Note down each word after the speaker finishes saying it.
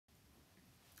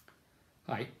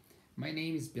Hi, my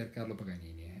name is Piercarlo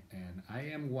Paganini and I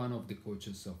am one of the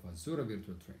coaches of Azzurra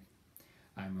Virtual Training.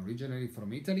 I'm originally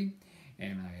from Italy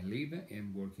and I live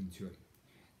and work in Turin.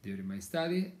 During my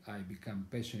study, I became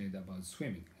passionate about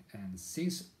swimming and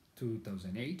since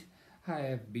 2008, I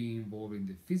have been involved in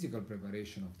the physical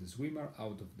preparation of the swimmer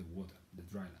out of the water, the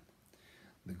dry land.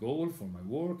 The goal for my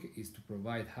work is to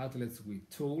provide athletes with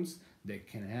tools that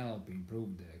can help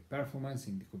improve their performance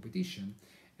in the competition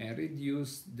and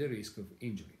reduce the risk of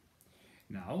injury.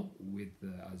 Now, with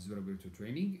Azura Virtual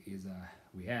Training,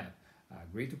 we have a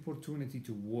great opportunity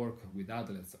to work with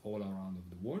athletes all around of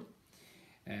the world,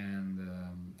 and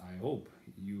I hope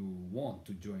you want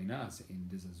to join us in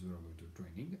this Azura Virtual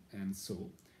Training, and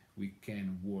so we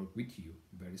can work with you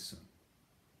very soon.